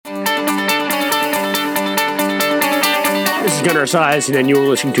is Gunnar Esiason, and you are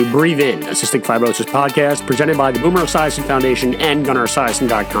listening to Breathe In, a cystic fibrosis podcast presented by the Boomer Esiason Foundation and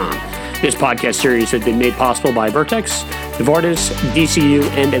GunnarEsiason.com. This podcast series has been made possible by Vertex, Novartis, DCU,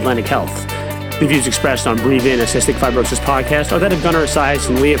 and Atlantic Health. The views expressed on Breathe In, a cystic fibrosis podcast are that of Gunnar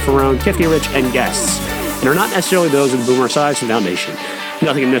Esiason, Leah Ferrone, Tiffany Rich, and guests, and are not necessarily those of the Boomer Esiason Foundation.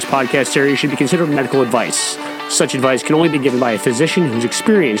 Nothing in this podcast series should be considered medical advice. Such advice can only be given by a physician who's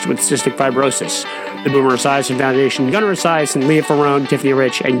experienced with cystic fibrosis. The Boomer Esiason Foundation, Gunnar Esiason, Leah Ferrone, Tiffany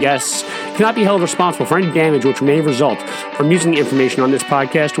Rich, and guests cannot be held responsible for any damage which may result from using the information on this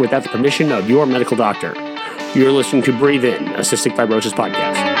podcast without the permission of your medical doctor. You're listening to Breathe In, a cystic fibrosis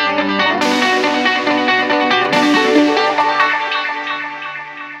podcast.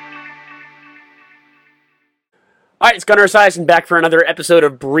 All right, it's Gunnar Esiason back for another episode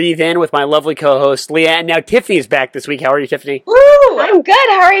of Breathe In with my lovely co-host, Leah. And now Tiffany is back this week. How are you, Tiffany? Woo! I'm good.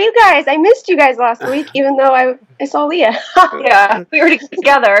 How are you guys? I missed you guys last week, even though I saw Leah. Yeah, we were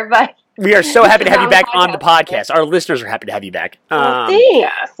together, but... We are so happy to have you back on the podcast. Our listeners are happy to have you back.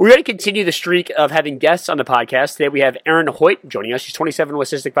 Thanks. We're going to continue the streak of having guests on the podcast. Today we have Erin Hoyt joining us. She's 27 with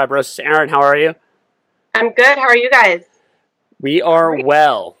cystic fibrosis. Erin, how are you? I'm good. How are you guys? We are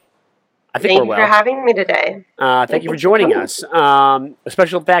well. I think Thank we're well. you for having me today. Thank you for joining us. A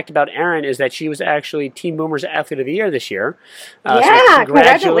special fact about Erin is that she was actually Team Boomer's Athlete of the Year this year. Yeah, so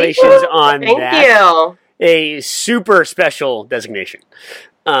congratulations on Thank that. you. A super special designation.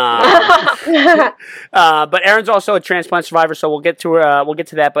 But Erin's also a transplant survivor, so we'll get to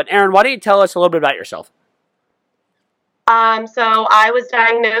that. But Erin, why don't you tell us a little bit about yourself? So I was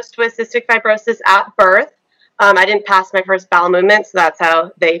diagnosed with cystic fibrosis at birth. I didn't pass my first bowel movement, so that's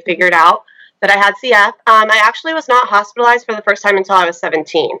how they figured out that I had CF. I actually was not hospitalized for the first time until I was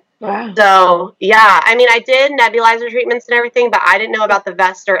 17. Wow. So, yeah, I mean, I did nebulizer treatments and everything, but I didn't know about the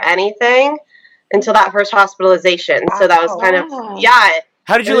vest or anything until that first hospitalization. Wow. So that was kind of, yeah.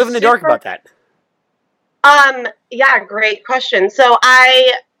 How did you live in the dark about that? Yeah, great question. So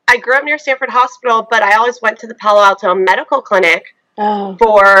I grew up near Stanford Hospital, but I always went to the Palo Alto Medical Clinic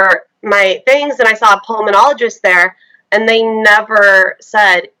for my things, and I saw a pulmonologist there, and they never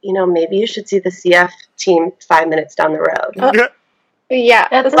said, maybe you should see the CF team 5 minutes down the road. Yeah,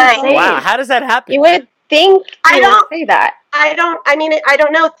 that's insane. Wow, how does that happen? You would think they would say that. I don't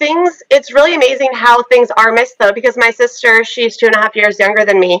know. It's really amazing how things are missed, though, because my sister, she's 2.5 years younger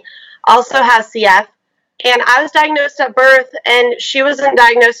than me, also has CF, and I was diagnosed at birth, and she wasn't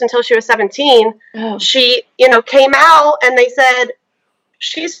diagnosed until she was 17. Oh. She, came out, and they said,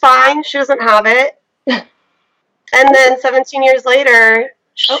 she's fine. She doesn't have it. And then 17 years later,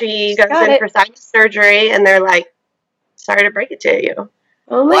 she goes in for sinus surgery, and they're like, sorry to break it to you.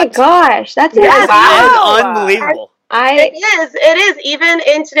 Oh, my gosh. That's unbelievable. It is. Even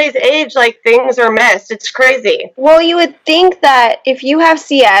in today's age, things are missed. It's crazy. Well, you would think that if you have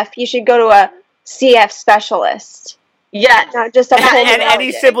CF, you should go to a CF specialist. Yes. Not just a and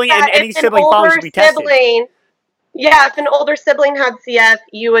any sibling following should be tested. Yeah, if an older sibling had CF,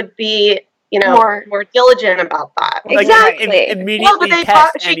 you would be, more diligent about that. Exactly. Immediately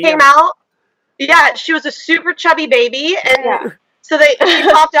she came out. Yeah, she was a super chubby baby, and so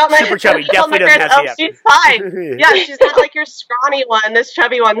she popped out. Super chubby, definitely doesn't have CF. She's fine. Yeah, she's not like your scrawny one. This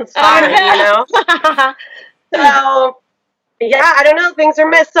chubby one's fine, So, yeah, I don't know. Things are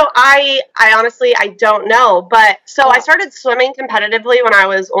missed. So I honestly, I don't know. But so I started swimming competitively when I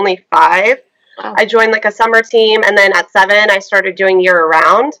was only 5. I joined a summer team, and then at 7, I started doing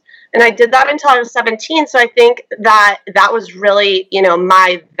year-round, and I did that until I was 17. So I think that was really,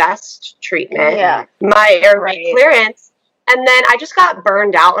 my vest treatment, my airway clearance, and then I just got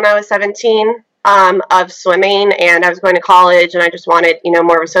burned out when I was 17 of swimming, and I was going to college, and I just wanted,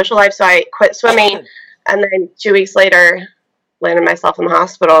 more of a social life, so I quit swimming, and then 2 weeks later, landed myself in the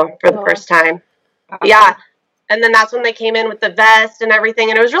hospital for the first time. Yeah. And then that's when they came in with the vest and everything.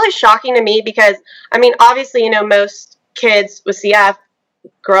 And it was really shocking to me because, obviously, most kids with CF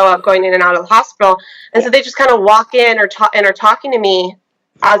grow up going in and out of the hospital. And so they just kind of walk in and are talking to me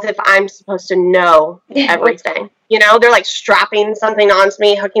as if I'm supposed to know everything. They're strapping something onto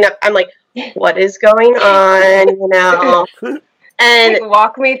me, hooking up. I'm like, what is going on? And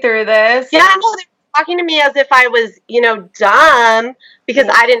walk me through this. Yeah, no, they're talking to me as if I was, dumb because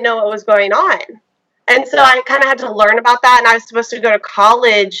I didn't know what was going on. And so I kind of had to learn about that, and I was supposed to go to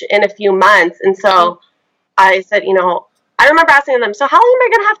college in a few months. And so I said, I remember asking them, so how long am I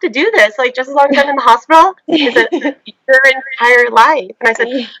going to have to do this? Just as long as I'm in the hospital? He said, your entire life. And I said,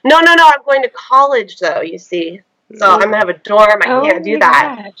 no, I'm going to college, though, you see. So I'm going to have a dorm. I can't do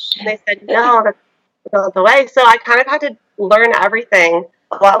that. Gosh. And they said, no, that's not the way. So I kind of had to learn everything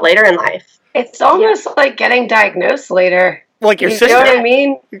a lot later in life. It's almost like getting diagnosed later. Like your sister? You know what I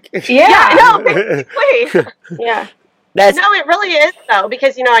mean? Yeah, no, basically. Yeah. No, it really is though,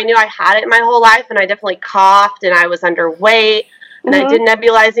 because I knew I had it my whole life, and I definitely coughed, and I was underweight, and I did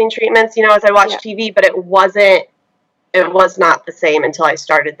nebulizing treatments, as I watched TV, but it was not the same until I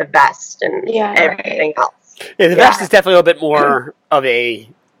started the vest and everything else. Yeah, the vest is definitely a little bit more of a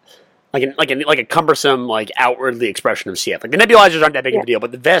like a cumbersome, like outwardly expression of CF. Like the nebulizers aren't that big of a deal,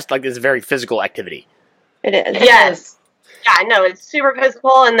 but the vest is a very physical activity. It is. Yes. Yeah, no, it's super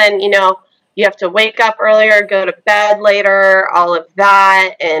physical, and then you have to wake up earlier, go to bed later, all of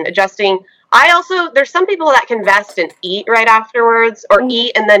that, and adjusting. There's some people that can vest and eat right afterwards, or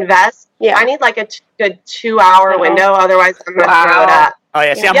eat and then vest. Yeah. I need like a good 2-hour window, otherwise I'm going to throw it up. Oh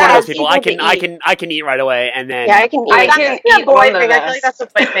yeah, see, I'm one of those people. I can eat right away, and then I can eat. I can eat a boy thing. I feel like that's a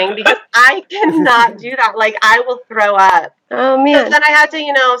boy thing because I cannot do that. Like I will throw up. Oh man! So then I had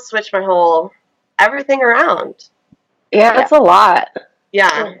to, switch my whole everything around. Yeah, that's a lot.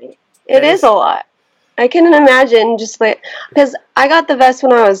 Yeah, it is a lot. I can imagine because I got the vest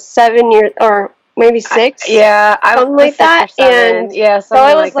when I was 7 years or maybe 6. Something like that, and so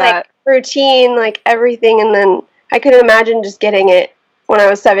I was like routine, like everything, and then I couldn't imagine just getting it when I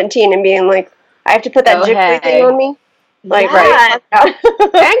was 17 and being like, I have to put that Jiffy thing on me. Like, right.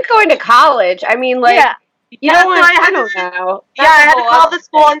 And going to college. I mean, like, you don't want I had to call the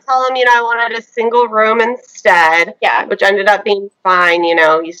school and tell them, I wanted a single room instead. Yeah. Which ended up being fine,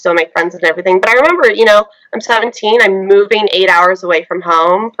 you still make friends and everything. But I remember, I'm 17, I'm moving 8 hours away from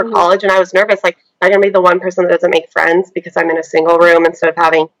home for college, and I was nervous, like, I'm going to be the one person that doesn't make friends because I'm in a single room instead of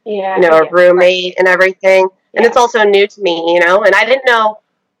having, a roommate and everything. And it's also new to me, and I didn't know.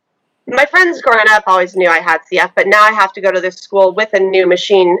 My friends growing up always knew I had CF, but now I have to go to this school with a new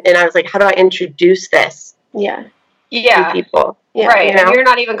machine, and I was like, how do I introduce this to people? Yeah. Right, and you're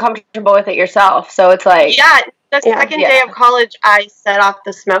not even comfortable with it yourself, so it's like... Yeah, the second day of college, I set off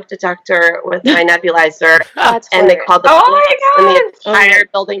the smoke detector with my nebulizer, and they called the police, and the entire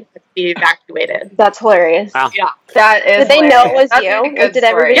building had to be evacuated. That's hilarious. Wow. Yeah. That is Did they know it was That's you? Did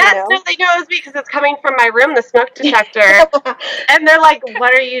everybody know? Yes, no, they know it was me because it's coming from my room, the smoke detector. And they're like,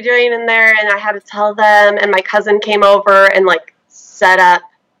 what are you doing in there? And I had to tell them, and my cousin came over and, set up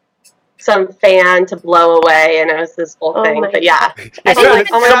some fan to blow away, and it was this whole thing. But I was like,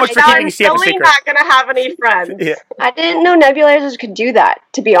 oh my gosh, I'm totally not going to have any friends. Yeah. I didn't know nebulizers could do that,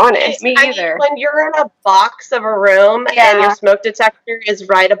 to be honest. Me either. When you're in a box of a room and your smoke detector is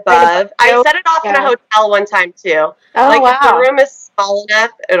right above, I set it off in a hotel one time too. Oh, if the room is small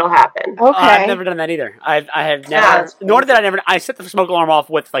enough, it'll happen. Okay. I've never done that either. I have never. Nor did I set the smoke alarm off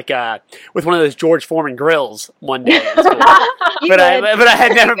with with one of those George Foreman grills one day.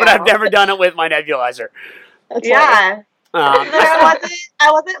 I've never done it with my nebulizer. I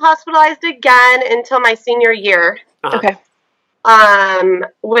wasn't hospitalized again until my senior year. Okay.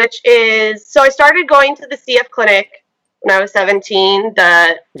 Which is, so I started going to the CF clinic when I was 17.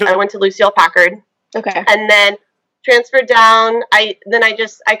 I went to Lucille Packard. Okay. And then transferred down. I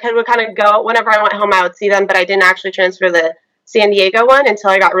would kind of go whenever I went home. I would see them, but I didn't actually transfer the San Diego one until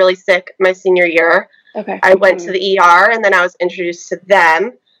I got really sick my senior year. Okay. I went to the ER, and then I was introduced to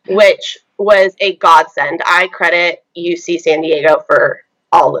them, which was a godsend. I credit UC San Diego for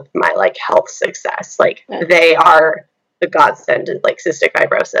all of my health success. They are the godsend to cystic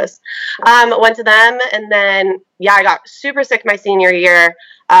fibrosis. Went to them, and then I got super sick my senior year.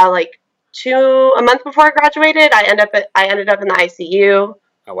 A month before I graduated, I ended up in the ICU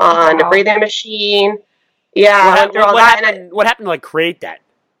on a breathing machine. Yeah, what happened to create that?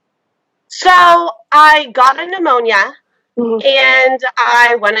 So I got a pneumonia, and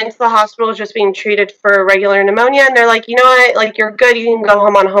I went into the hospital just being treated for regular pneumonia, and they're like, you know what, you're good, you can go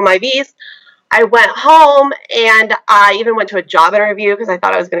home on home IVs. I went home, and I even went to a job interview because I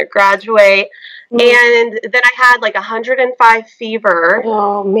thought I was going to graduate. And then I had 105 fever.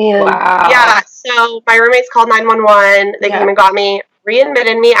 Oh, man. Wow. Yeah, so my roommates called 911. They came and got me,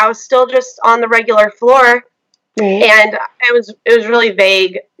 readmitted me. I was still just on the regular floor. Right. And it was really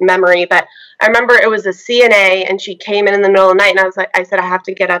vague memory, but I remember it was a CNA, and she came in the middle of the night, and I said, I have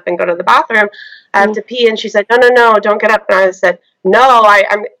to get up and go to the bathroom. I have to pee. And she said, no, don't get up. And I said, no, I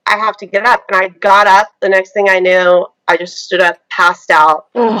have to get up. And I got up. The next thing I knew, I just stood up, passed out.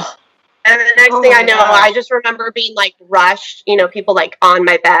 Ugh. And the next thing I know, I just remember being rushed, people on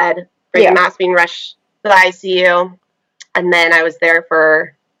my bed, mass being rushed to the ICU. And then I was there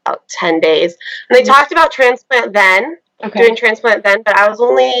for about 10 days. And they talked about transplant then, doing transplant then, but I was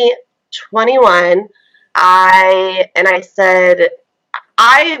only 21. I said,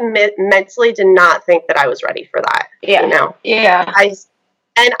 I mentally did not think that I was ready for that. Yeah. You know? Yeah.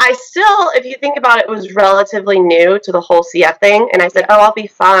 And I still, if you think about it, was relatively new to the whole CF thing. And I said, oh, I'll be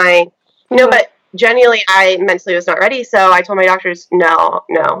fine. But genuinely, I mentally was not ready. So I told my doctors, no,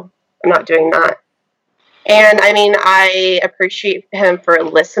 I'm not doing that. And I mean, I appreciate him for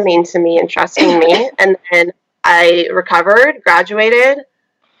listening to me and trusting me. And then I recovered, graduated,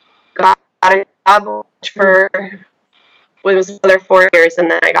 got a job for, it was another 4 years, and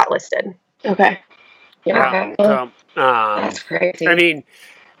then I got listed. Okay. Yeah. So, that's crazy. I mean,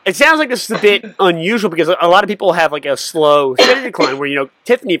 it sounds like this is a bit unusual because a lot of people have like a slow, steady decline. Where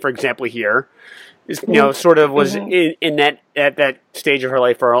Tiffany, for example, here is sort of was in that stage of her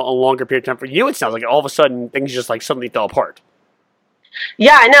life for a longer period of time. For you, it sounds like all of a sudden things just like suddenly fell apart.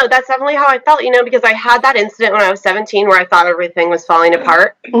 Yeah, I know. That's definitely how I felt, because I had that incident when I was 17 where I thought everything was falling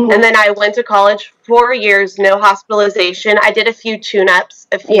apart. And then I went to college 4 years, no hospitalization. I did a few tune-ups,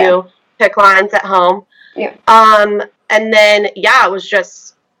 a few PICC lines at home. Yeah. And then, it was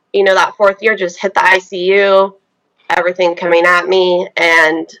just, that 4th year just hit the ICU, everything coming at me.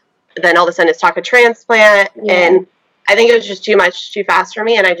 And then all of a sudden it's talk of transplant. Yeah. And I think it was just too much, too fast for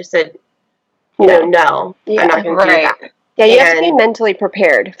me. And I just said, no, I'm not going to do that. Yeah, you have to be mentally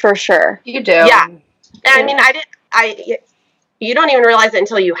prepared, for sure. You do. Yeah. And I mean, you don't even realize it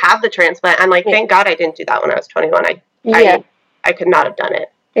until you have the transplant. I'm like, thank God I didn't do that when I was 21. I could not have done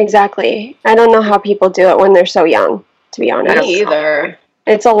it. Exactly. I don't know how people do it when they're so young, to be honest. Me either.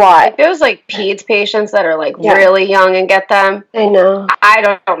 It's a lot. If it was like peds patients that are like really young and get them, I know.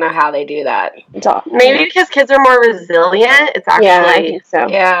 I don't know how they do that. Maybe because kids are more resilient. It's actually, I think so.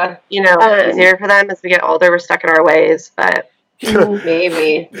 Yeah. Easier for them as we get older. We're stuck in our ways, but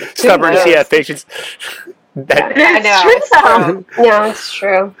maybe stubborn CF patients. I know. It's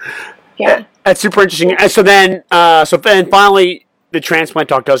true. Yeah, that's super interesting. So then finally, the transplant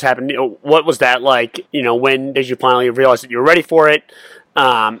talk does happen. What was that like? When did you finally realize that you were ready for it?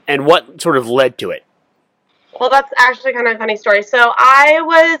 And what sort of led to it? Well, that's actually kind of a funny story. So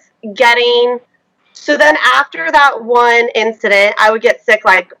then after that one incident, I would get sick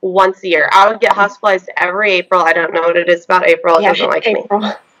like once a year. I would get hospitalized every April. I don't know what it is about April. It doesn't like me.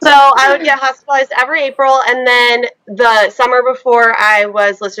 So I would get hospitalized every April. And then the summer before I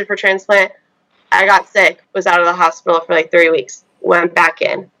was listed for transplant, I got sick, was out of the hospital for like 3 weeks, went back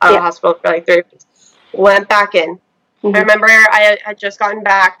in, out of the hospital for like 3 weeks, went back in. I remember I had just gotten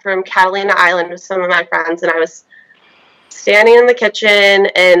back from Catalina Island with some of my friends, and I was standing in the kitchen,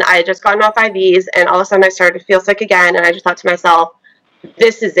 and I had just gotten off IVs, and all of a sudden I started to feel sick again, and I just thought to myself,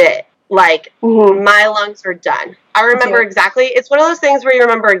 this is it. Like, my lungs are done. I remember exactly, it's one of those things where you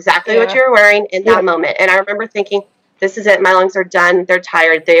remember exactly what you were wearing in that moment, and I remember thinking, this is it, my lungs are done, they're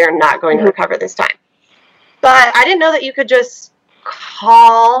tired, they are not going to recover this time. But I didn't know that you could just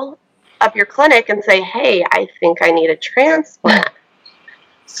call up your clinic and say, hey, I think I need a transplant.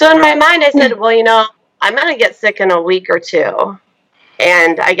 So in my mind, I said, well, I'm going to get sick in a week or two.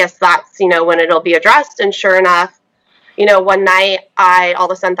 And I guess that's, when it'll be addressed. And sure enough, one night I all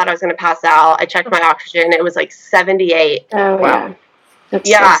of a sudden thought I was going to pass out. I checked my oxygen. It was like 78. Oh, wow. That's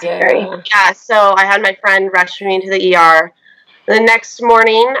so scary. Yeah, so I had my friend rush me into the ER. The next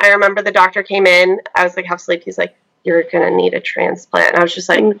morning, I remember the doctor came in. I was like half asleep. He's like, you're going to need a transplant. And I was just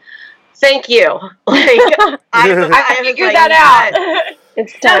like, thank you. Like, I figured that out.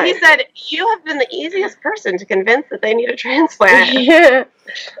 It's done. No, he said, you have been the easiest person to convince that they need a transplant.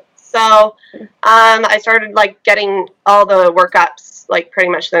 So I started like getting all the workups like pretty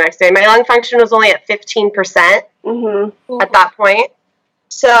much the next day. My lung function was only at 15% at that point.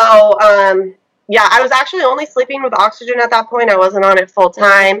 So I was actually only sleeping with oxygen at that point. I wasn't on it full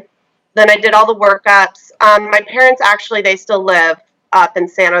time. Then I did all the workups. My parents actually, they still live up in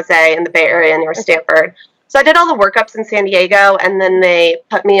San Jose in the Bay Area near Stanford. So I did all the workups in San Diego, and then they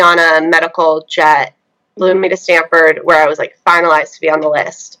put me on a medical jet, flew me to Stanford, where I was like finalized to be on the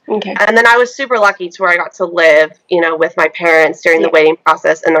list. Okay. And then I was super lucky to where I got to live, with my parents during the waiting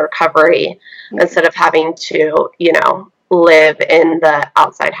process and the recovery, instead of having to, live in the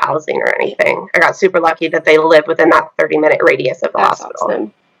outside housing or anything. I got super lucky that they live within that 30-minute radius of the hospital.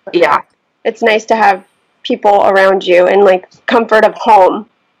 Awesome. Yeah. It's nice to have people around you and like comfort of home.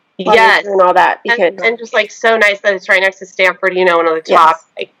 Yes. And all that. And just like so nice that it's right next to Stanford, one of the top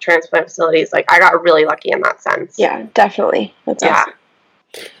like transplant facilities. Like I got really lucky in that sense. Yeah, definitely. That's awesome.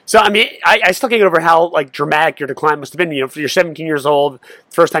 So, I mean, I still can't get over how, like, dramatic your decline must have been. If you're 17 years old,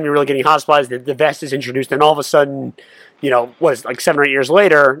 first time you're really getting hospitalized, the vest is introduced, and all of a sudden, like 7 or 8 years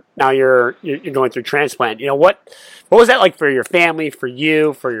later, now you're going through transplant. What was that like for your family, for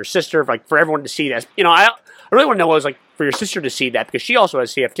you, for your sister, like for everyone to see that? I really want to know what it was like for your sister to see that, because she also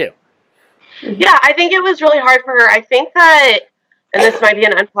has CF too. Yeah, I think it was really hard for her. I think that and this might be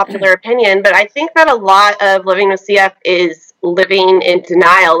an unpopular opinion, but I think that a lot of living with CF is living in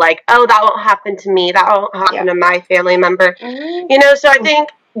denial. Like, oh, that won't happen to me. That won't happen to my family member. You know, so I think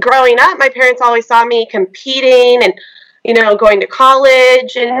growing up, my parents always saw me competing and, you know, going to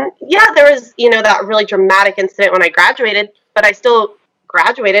college. And yeah, there was, you know, that really dramatic incident when I graduated, but I still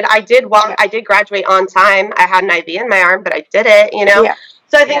graduated. I did graduate on time. I had an IV in my arm, but I did it, you know?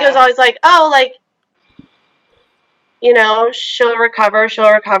 So I think it was always like, oh, like, you know, she'll recover.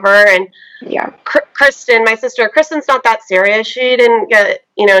 And Kristen, my sister, Kristen's not that serious. She didn't get,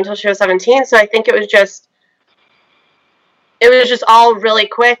 you know, until she was 17. So I think it was just all really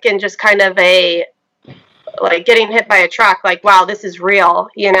quick and just kind of like getting hit by a truck. Like, wow, this is real,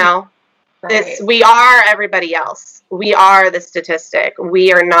 you know? We are everybody else. We are the statistic.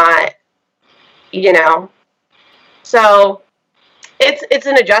 We are not, you know. So it's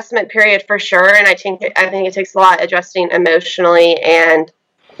an adjustment period for sure, and I think it takes a lot adjusting emotionally and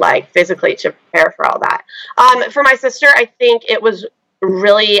like physically to prepare for all that. For my sister, I think it was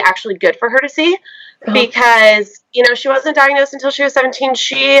really actually good for her to see because, you know, she wasn't diagnosed until she was 17.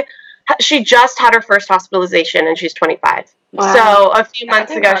 She just had her first hospitalization and she's 25. Wow. So a few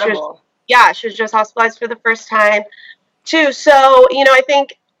months ago, she was just hospitalized for the first time too. So, you know, I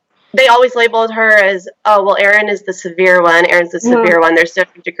think they always labeled her as, oh, well, Erin is the severe one. Erin's the severe one. There's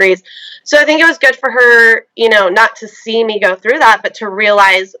different degrees. So I think it was good for her, you know, not to see me go through that, but to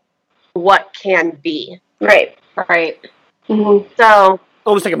realize what can be. Right. Mm-hmm. So,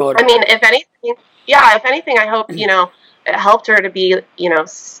 almost like a motor. I mean, if anything, I hope, you know, it helped her to be, you know,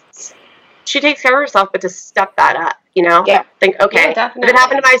 she takes care of herself, but to step that up, you know? Yeah. Think, okay, if it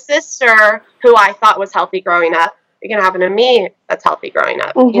happened to my sister, who I thought was healthy growing up, it can happen to me that's healthy growing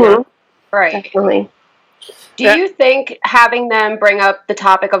up, you know? Right. Definitely. Do you think having them bring up the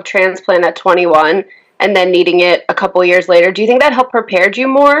topic of transplant at 21 and then needing it a couple years later, do you think that helped prepare you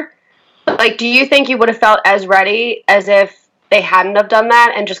more? Like, do you think you would have felt as ready as if they hadn't have done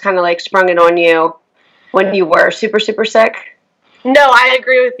that and just kind of like sprung it on you when you were super, super sick? No, I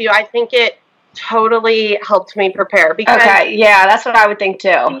agree with you. I think it totally helped me prepare because that's what I would think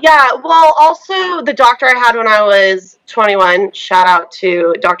too. Yeah, well, also the doctor I had when I was 21, shout out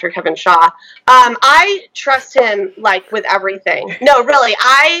to Dr. Kevin Shaw. I trust him like with everything. No, really,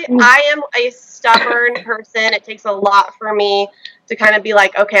 I am a stubborn person. It takes a lot for me to kind of be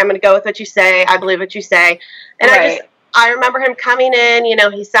like, okay, I'm going to go with what you say. I believe what you say. And I remember him coming in, you know,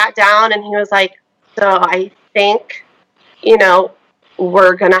 he sat down and he was like, so I think, you know,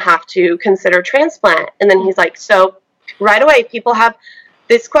 we're going to have to consider transplant. And then he's like, so right away, people have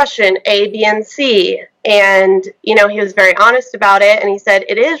this question, A, B, and C. And, you know, he was very honest about it. And he said,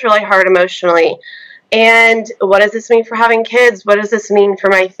 it is really hard emotionally. And what does this mean for having kids? What does this mean for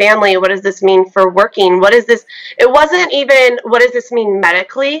my family? What does this mean for working? What is this? It wasn't even, what does this mean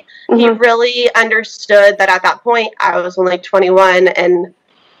medically? Mm-hmm. He really understood that at that point, I was only 21 and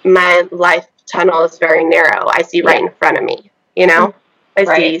my life tunnel is very narrow. I see right in front of me, you know?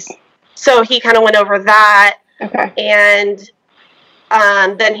 I see. So he kind of went over that. Okay. And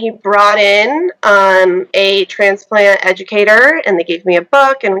then he brought in a transplant educator, and they gave me a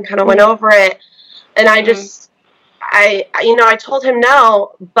book, and we kind of went over it. And I told him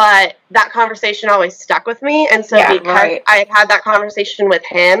no, but that conversation always stuck with me. And so because I had that conversation with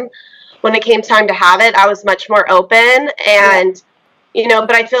him, when it came time to have it, I was much more open. And, you know,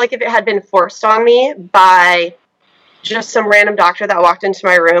 but I feel like if it had been forced on me by just some random doctor that walked into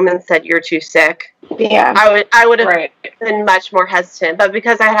my room and said, you're too sick, I would have been much more hesitant. But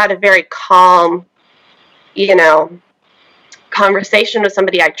because I had a very calm, you know, conversation with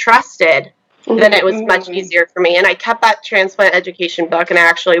somebody I trusted, then it was much easier for me. And I kept that transplant education book, and I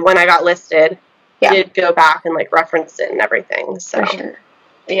actually, when I got listed, did go back and like reference it and everything. So, I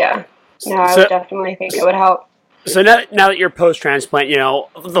would definitely think it would help. So now that you're post-transplant, you know,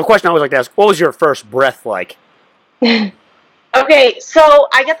 the question I always like to ask, what was your first breath like? Okay, so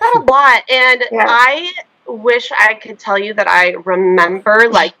I get that a lot, and I wish I could tell you that I remember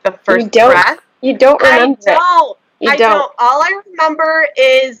like the first breath. You don't remember. I don't. All I remember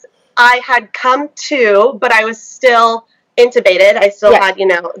is I had come to, but I was still intubated. I still had, you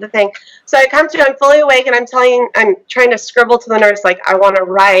know, the thing. So I come to, I'm fully awake, and I'm trying to scribble to the nurse, like, I want to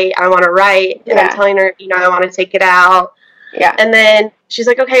write. And I'm telling her, you know, I want to take it out. Yeah. And then she's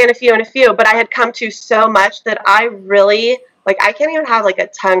like, okay, in a few. But I had come to so much that I really, like, I can't even have, like, a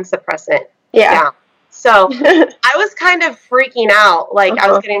tongue suppressant. Yeah. So I was kind of freaking out. Like,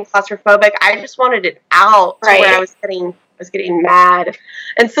 I was getting claustrophobic. I just wanted it out to where I was getting was getting mad.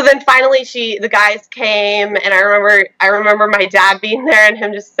 And so then finally the guys came, and I remember my dad being there and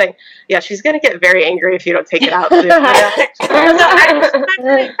him just saying, yeah, she's going to get very angry if you don't take it out soon. So I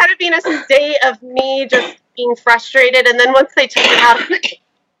kind of being a state of me just being frustrated. And then once they took it out,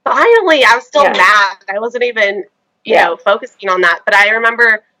 finally, I was still mad. I wasn't even, you know, focusing on that. But I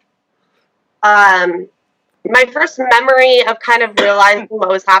remember my first memory of kind of realizing what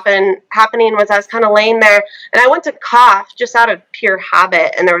was happening was I was kind of laying there, and I went to cough just out of pure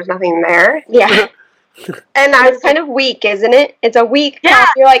habit, and there was nothing there. Yeah. And I was kind of weak, isn't it? It's a weak cough.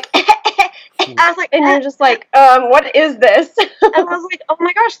 You're like, I was like, and you're just like, what is this? And I was like, oh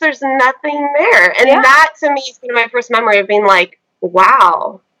my gosh, there's nothing there. And that to me is kind of my first memory of being like,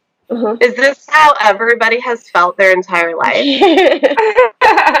 wow. Is this how everybody has felt their entire life?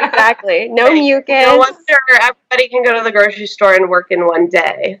 Exactly. No mucus. No wonder everybody can go to the grocery store and work in one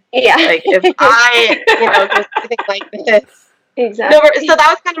day. Yeah. Like, if I, you know, do something like this. Exactly. No, so that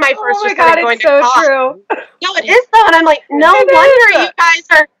was kind of my first Oh my God, it's so true. No, it is though. And I'm like, no wonder you guys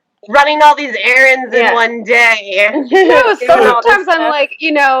are running all these errands in one day. No, sometimes I'm like,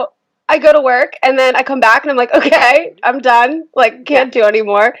 you know, I go to work and then I come back and I'm like, okay, I'm done. Like, can't do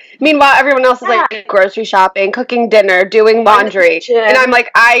anymore. Meanwhile, everyone else is like grocery shopping, cooking dinner, doing laundry. And I'm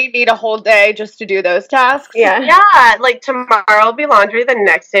like, I need a whole day just to do those tasks. Yeah, like tomorrow will be laundry, the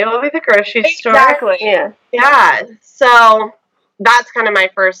next day will be the grocery store. Exactly. Yeah. So that's kind of my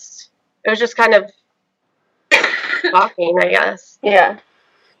first, it was just kind of shocking, I guess. Yeah.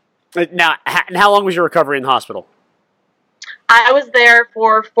 Now, how long was your recovery in the hospital? I was there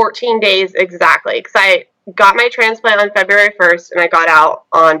for 14 days exactly, because I got my transplant on February 1st, and I got out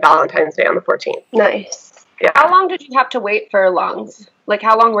on Valentine's Day on the 14th. Nice. Yeah. How long did you have to wait for lungs? Like,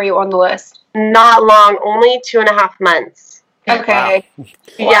 how long were you on the list? Not long, only 2.5 months. Okay. Wow.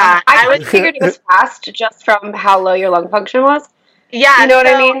 Yeah. I figured it was fast just from how low your lung function was. Yeah. You know what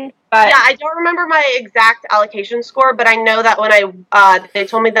I mean? But yeah, I don't remember my exact allocation score, but I know that when they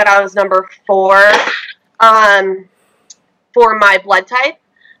told me that I was number 4, for my blood type.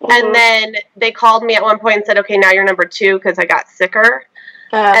 And then they called me at one point and said, okay, now you're number 2 because I got sicker.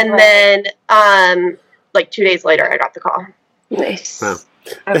 And then, like 2 days later, I got the call. Nice. Wow.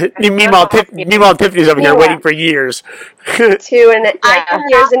 Meanwhile, Tiffany's over here waiting for years. 2 years and 8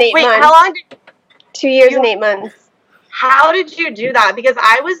 months. How long did 2 years and 8 months. How did you do that? Because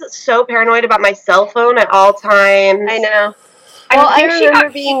I was so paranoid about my cell phone at all times. I know. Well, I remember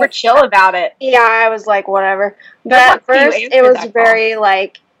being super chill about it. Yeah, I was like, whatever. But at first, it was very,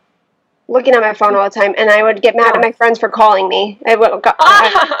 like, looking at my phone all the time, and I would get mad at my friends for calling me. I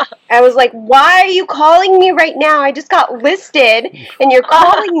was like, why are you calling me right now? I just got listed, and you're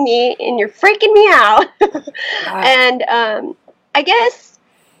calling me, and you're freaking me out. And I guess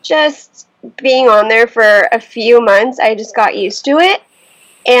just being on there for a few months, I just got used to it.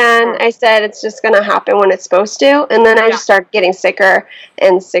 And I said, it's just going to happen when it's supposed to. And then I just started getting sicker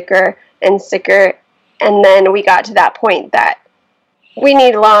and sicker and sicker. And then we got to that point that we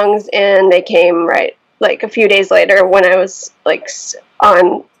need lungs. And they came like a few days later when I was like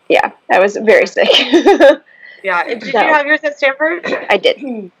I was very sick. Yeah. Did you have yours at Stanford? I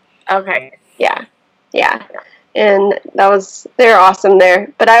did. Okay. Yeah. And they're awesome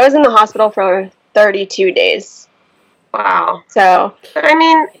there. But I was in the hospital for 32 days. Wow. So, I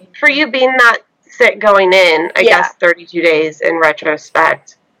mean, for you being that sick going in, I guess 32 days in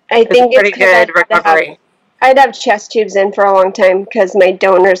retrospect. I think it's pretty good recovery. I'd have chest tubes in for a long time because my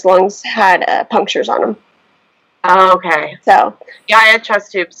donor's lungs had punctures on them. Oh, okay. So, yeah, I had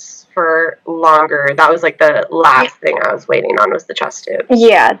chest tubes for longer. That was like the last thing I was waiting on was the chest tube.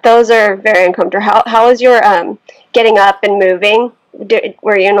 Yeah, those are very uncomfortable. How was your getting up and moving?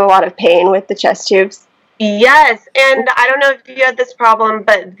 Were you in a lot of pain with the chest tubes? Yes, and I don't know if you had this problem,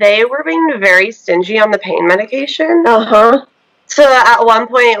 but they were being very stingy on the pain medication. So at one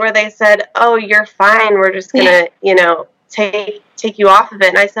point where they said, oh, you're fine, we're just going to, take you off of it.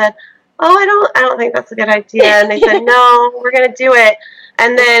 And I said, oh, I don't think that's a good idea. And they said, no, we're going to do it.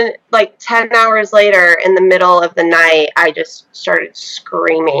 And then like 10 hours later in the middle of the night, I just started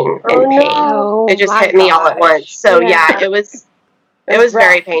screaming in pain. No. It just hit me all at once. So it was... It was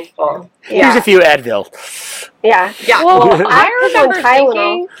very painful. Here's a few Advil. Yeah. Well, I remember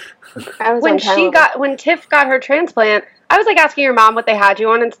thinking when Tiff got her transplant, I was like asking your mom what they had you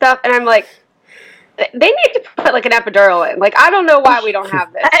on and stuff, and I'm like, they need to put like an epidural in. Like, I don't know why we don't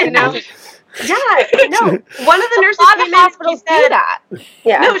have this. You know? Yeah, no. One of the nurses came in and she said that.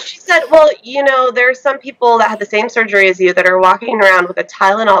 Yeah. No, she said, well, there's some people that had the same surgery as you that are walking around with a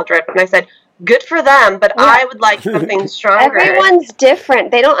Tylenol drip, and I said, good for them, but I would like something stronger. Everyone's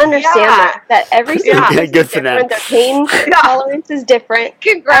different. They don't understand that every single person good is for different. them. Their pain tolerance is different.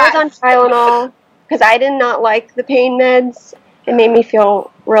 Congrats. I was on Tylenol because I did not like the pain meds. It made me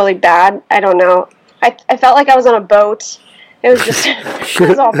feel really bad. I don't know. I felt like I was on a boat. It was just, it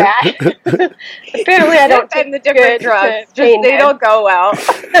was all bad. Apparently, I don't take the different drugs. They don't go well.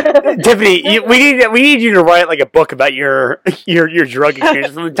 Tiffany, we need you to write like a book about your drug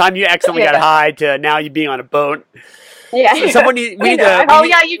experience from the time you accidentally got high to now you being on a boat. Yeah. So you definitely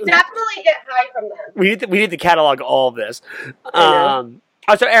get high from them. We need to catalog all of this.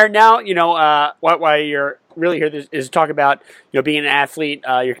 So Erin, now why you're really here is talk about being an athlete.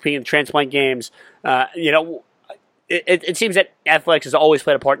 You're competing in the transplant games. It seems that athletics has always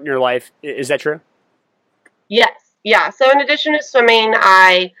played a part in your life. Is that true? Yes. Yeah. So in addition to swimming,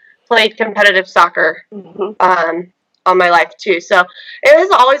 I played competitive soccer all my life too. So it has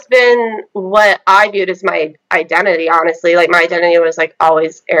always been what I viewed as my identity, honestly. Like my identity was like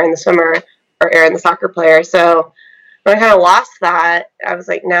always Erin the swimmer or Erin the soccer player. So when I kind of lost that, I was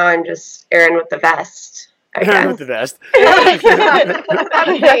like, now I'm just Erin with the vest. Erin with the vest.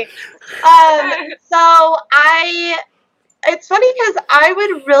 So it's funny because I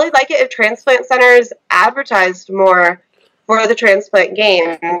would really like it if transplant centers advertised more for the transplant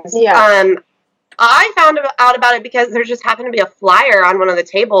games. Yeah. I found out about it because there just happened to be a flyer on one of the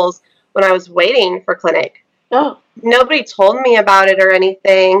tables when I was waiting for clinic. Oh. Nobody told me about it or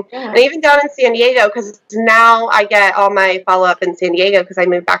anything. Yeah. And even down in San Diego, because now I get all my follow-up in San Diego because I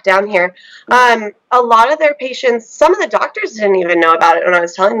moved back down here. A lot of their patients, some of the doctors didn't even know about it when I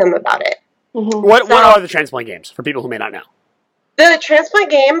was telling them about it. Mm-hmm. What are the transplant games for people who may not know? The transplant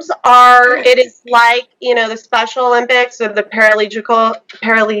games it is like, the Special Olympics or the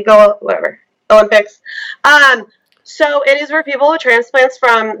paralegal, whatever, Olympics. So it is where people with transplants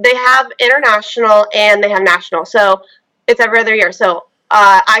they have international and they have national. So it's every other year. So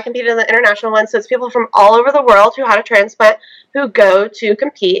I competed in the international one. So it's people from all over the world who had a transplant who go to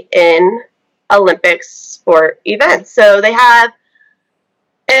compete in Olympic sport events. So they have,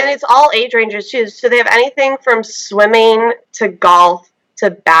 and it's all age ranges too. So they have anything from swimming to golf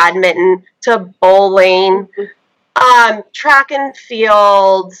to badminton to bowling, track and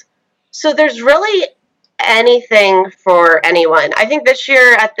field. So there's really anything for anyone. I think this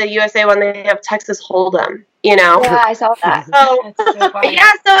year at the USA one they have Texas Hold'em. Yeah, I saw that. So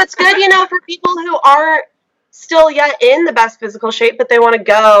so it's good, for people who aren't still yet in the best physical shape, but they want to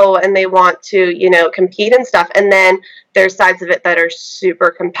go and they want to, compete and stuff. And then there's sides of it that are super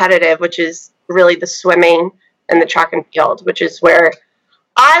competitive, which is really the swimming and the track and field, which is where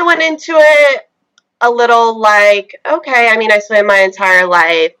I went into it a little like, okay, I swam my entire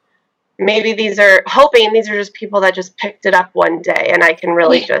life. Maybe these are just people that just picked it up one day and I can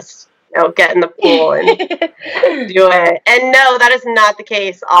really just get in the pool and do it. And no, that is not the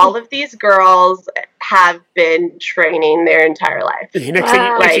case. All of these girls have been training their entire life. Next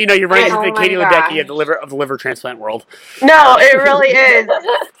thing you know, you're right into the Katie Ledecky of the liver transplant world. No, it really is.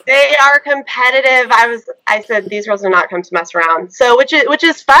 They are competitive. I said these girls are not come to mess around. So which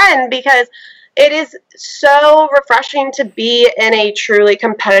is fun because it is so refreshing to be in a truly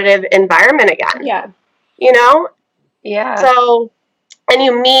competitive environment again. Yeah. Yeah. So, and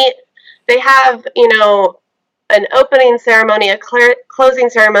you meet. They have, an opening ceremony, a closing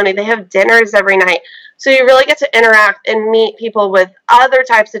ceremony. They have dinners every night. So you really get to interact and meet people with other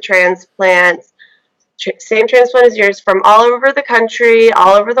types of transplants. Same transplant as yours from all over the country,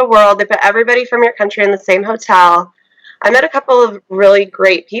 all over the world. They put everybody from your country in the same hotel. I met a couple of really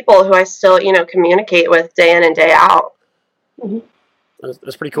great people who I still, communicate with day in and day out. Mm-hmm.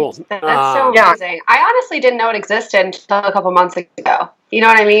 That's pretty cool. That's so amazing. I honestly didn't know it existed until a couple months ago. You know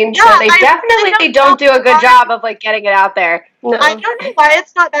what I mean? Yeah, so they definitely don't do a good job of getting it out there. No. I don't know why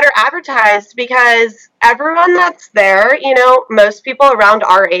it's not better advertised because everyone that's there, most people around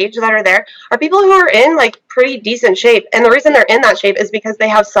our age that are there are people who are in pretty decent shape. And the reason they're in that shape is because they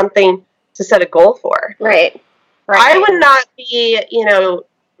have something to set a goal for. Right. I would not be,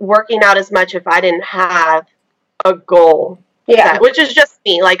 working out as much if I didn't have a goal. Yeah, which is just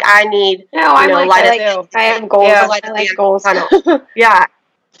me. I need. No, I'm I have goals. Yeah, I like goals. Yeah.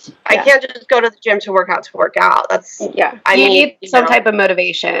 I can't just go to the gym to work out. That's I need some type of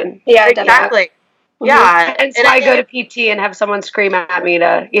motivation. Yeah, exactly. Mm-hmm. Yeah, and so I go to PT and have someone scream at me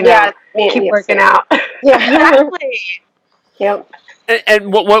to keep working out. Yeah, exactly. Yep.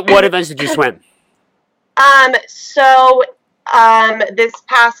 And what events did you swim? So this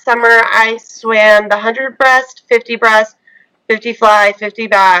past summer I swam the 100 breast, 50 breast, 50 fly, 50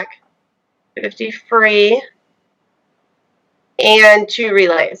 back, 50 free, and 2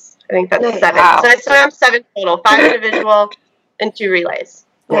 relays. I think that's 7. Wow. So I swam 7 total, 5 individual and 2 relays.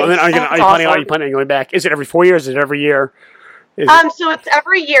 Well, and then are you planning on going back? Is it every 4 years? Is it every year? So it's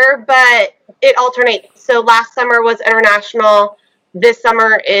every year, but it alternates. So last summer was international. This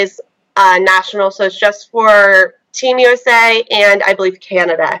summer is national. So it's just for Team USA and I believe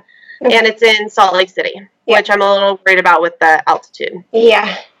Canada. And it's in Salt Lake City, which I'm a little worried about with the altitude.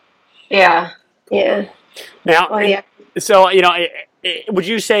 Yeah. Now, so, would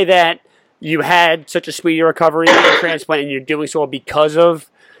you say that you had such a speedy recovery in transplant and you're doing so because of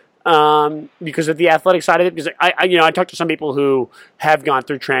the athletic side of it? Because I talked to some people who have gone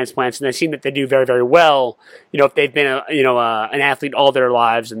through transplants and they seem that they do very, very well. If they've been an athlete all their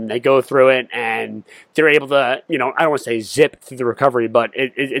lives and they go through it and they're able to, I don't want to say zip through the recovery, but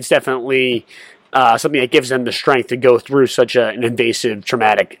it's definitely something that gives them the strength to go through such an invasive,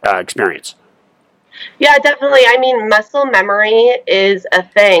 traumatic experience. Yeah, definitely. I mean, muscle memory is a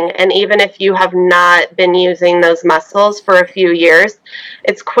thing. And even if you have not been using those muscles for a few years,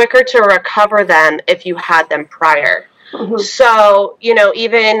 it's quicker to recover them if you had them prior. Mm-hmm. So,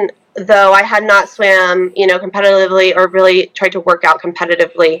 even though I had not swam, competitively or really tried to work out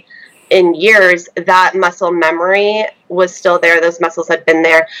competitively in years, that muscle memory was still there. Those muscles had been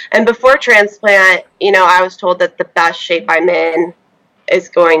there. And before transplant, I was told that the best shape I'm in is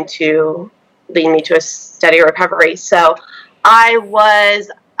going to lead me to a steady recovery. So I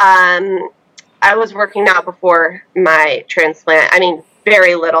was working out before my transplant. I mean,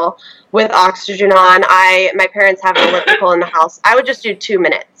 very little with oxygen on. My parents have an elliptical in the house. I would just do 2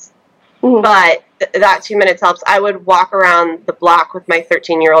 minutes, but that 2 minutes helps. I would walk around the block with my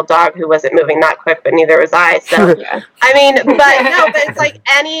 13-year-old dog who wasn't moving that quick, but neither was I. So, I mean, but it's like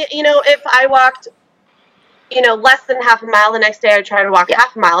if I walked, less than half a mile, the next day I'd try to walk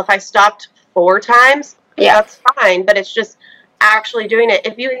half a mile. If I stopped 4 times, that's fine, but it's just actually doing it.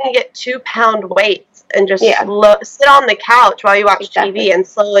 If you can get 2-pound weights and just sit on the couch while you watch TV and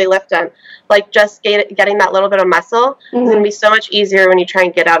slowly lift them, like just getting that little bit of muscle is going to be so much easier when you try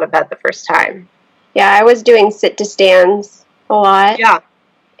and get out of bed the first time. Yeah, I was doing sit to stands a lot. Yeah.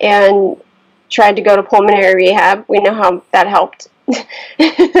 And tried to go to pulmonary rehab. We know how that helped.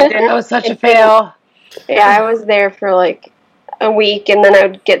 That was such a fail. Yeah, I was there for like a week and then I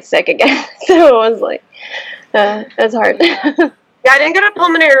would get sick again. So it was like, it's hard. Yeah, I didn't go to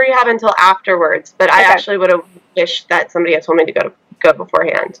pulmonary rehab until afterwards, but I actually would have wished that somebody had told me to go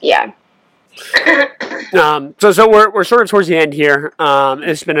beforehand. Yeah. So we're sort of towards the end here.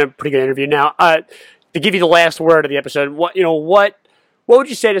 It's been a pretty good interview. Now, to give you the last word of the episode, what would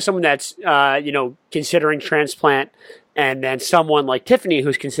you say to someone that's considering transplant, and then someone like Tiffany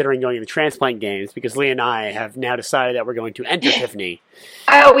who's considering going to the transplant games? Because Lee and I have now decided that we're going to enter Tiffany.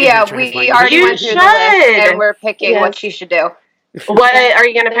 Oh yeah, we already went through the list and we're picking what she should do. What are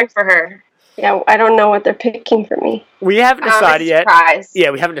you going to pick for her? Yeah, I don't know what they're picking for me. We haven't decided yet. Surprise.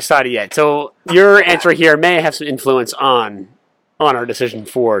 Yeah, we haven't decided yet. So your answer here may have some influence on our decision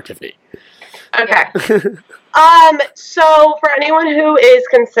for Tiffany. Okay. So for anyone who is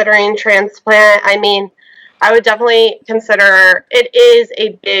considering transplant, I mean, I would definitely consider it is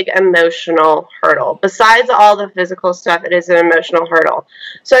a big emotional hurdle. Besides all the physical stuff, it is an emotional hurdle.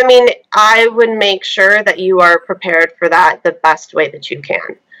 So, I mean, I would make sure that you are prepared for that the best way that you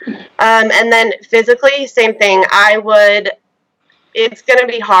can. And then physically, same thing. It's going to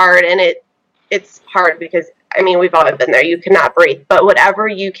be hard, and it's hard because, I mean, we've all been there. You cannot breathe. But whatever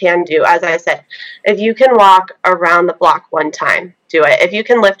you can do, as I said, if you can walk around the block 1 time, do it. If you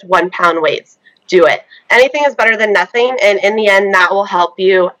can lift 1 pound weights, do it. Anything is better than nothing, and in the end, that will help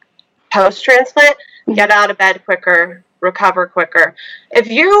you post-transplant get out of bed quicker, recover quicker. If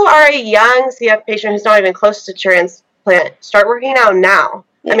you are a young CF patient who's not even close to transplant, start working out now.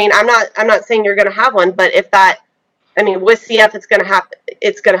 I mean, I'm not saying you're going to have one, but with CF, it's going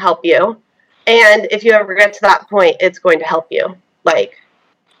to help you. And if you ever get to that point, it's going to help you. Like,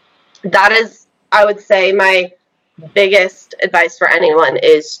 that is, I would say, my biggest advice for anyone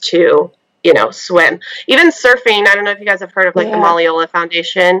is to, swim. Even surfing, I don't know if you guys have heard of, the Malleola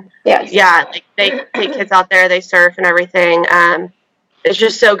Foundation. Yes. Yeah, they take kids out there, they surf and everything. It's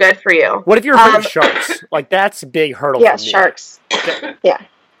just so good for you. What if you're afraid of sharks? Like, that's a big hurdle for me. Yeah, sharks. Yeah.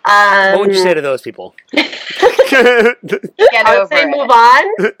 What would you say to those people? I would say move on.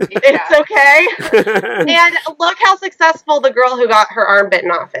 It's okay. And look how successful the girl who got her arm bitten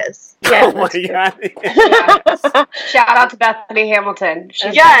off is. Yeah, oh my God. Yes. Shout out to Bethany Hamilton.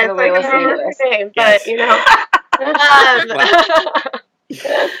 She's definitely listening to this. Name, but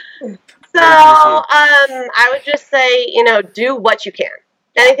So I would just say, do what you can.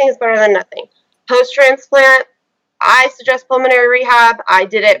 Anything is better than nothing. Post-transplant, I suggest pulmonary rehab. I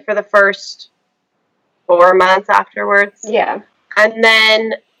did it for the first 4 months afterwards. Yeah. And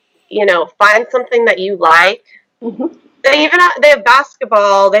then, find something that you like. Mm-hmm. They have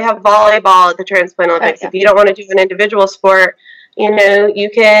basketball, they have volleyball at the Transplant Olympics. If you don't want to do an individual sport, you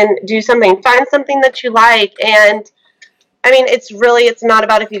can do something. Find something that you like. And I mean, it's not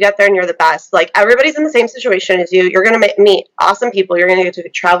about if you get there and you're the best. Like, everybody's in the same situation as you. You're going to meet awesome people. You're going to get to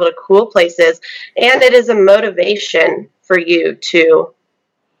travel to cool places. And it is a motivation for you to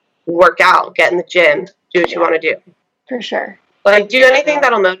work out, get in the gym, do what you want to do. For sure. Like, do anything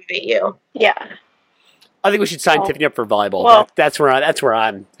that'll motivate you. Yeah. I think we should sign Tiffany up for volleyball. Well, that's where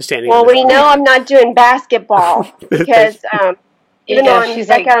I'm standing. Well, we know I'm not doing basketball because even though I'm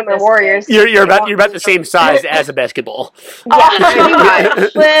back out of my Warriors, you're about the same size as a basketball. Yeah,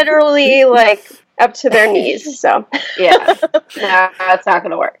 literally like up to their knees. So yeah, no, that's not going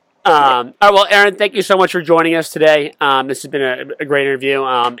to work. All right, well, Erin, thank you so much for joining us today. This has been a great interview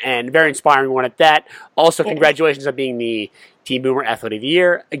and very inspiring one at that. Also, congratulations on being the Team Boomer Athlete of the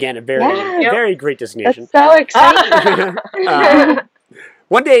Year. Again, a very great designation. That's so exciting.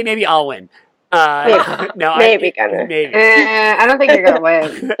 One day, maybe I'll win. Maybe. I don't think you're going to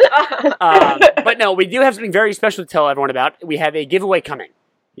win. But no, we do have something very special to tell everyone about. We have a giveaway coming.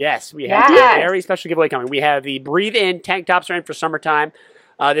 Yes, we have a very special giveaway coming. We have the Breathe In tank tops are in for summertime.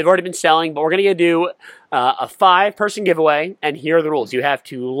 They've already been selling, but we're going to do a 5-person giveaway, and here are the rules. You have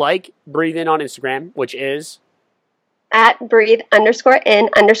to like Breathe In on Instagram, which is at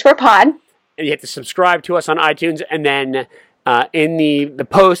breathe_in_pod. And you have to subscribe to us on iTunes, and then in the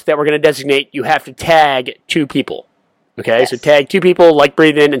post that we're going to designate, you have to tag 2 people. Okay, so tag 2 people, like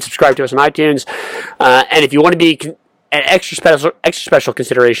Breathe In, and subscribe to us on iTunes. And if you want to be an extra special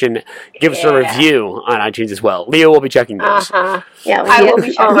consideration, give us a review on iTunes as well. Leo will be checking those. Yeah, I will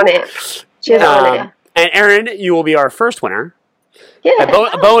be on it. She's on it. And Erin, you will be our first winner. Yeah.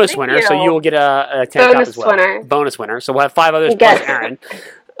 A bonus winner, so you will get a tank top as well. Bonus winner. So we'll have 5 others plus Erin.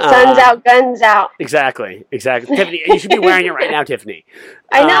 Sun's out, guns out. Exactly. Tiffany, you should be wearing it right now, Tiffany.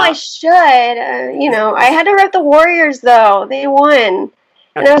 I know I should. I had to rep the Warriors, though. They won.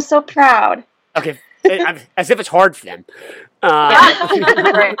 And I was so proud. Okay. As if it's hard for them. So I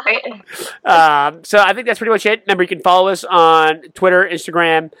think that's pretty much it. Remember, you can follow us on Twitter,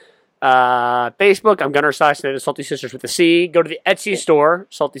 Instagram, Facebook. I'm Gunnar Esiason at Salty Sisters with a C. Go to the Etsy store,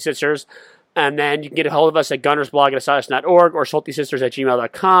 Salty Sisters, and then you can get a hold of us at gunnersblog@esiason.org or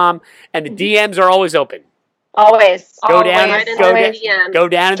saltySisters@gmail.com. And the DMs are always open. Always. Go down in the DM. Go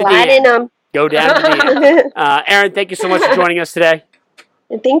down in the DM. Erin, thank you so much for joining us today.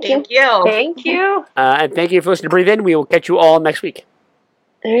 Thank you. Thank you. And thank you for listening to Breathe In. We will catch you all next week.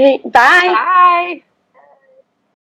 All right. Bye. Bye.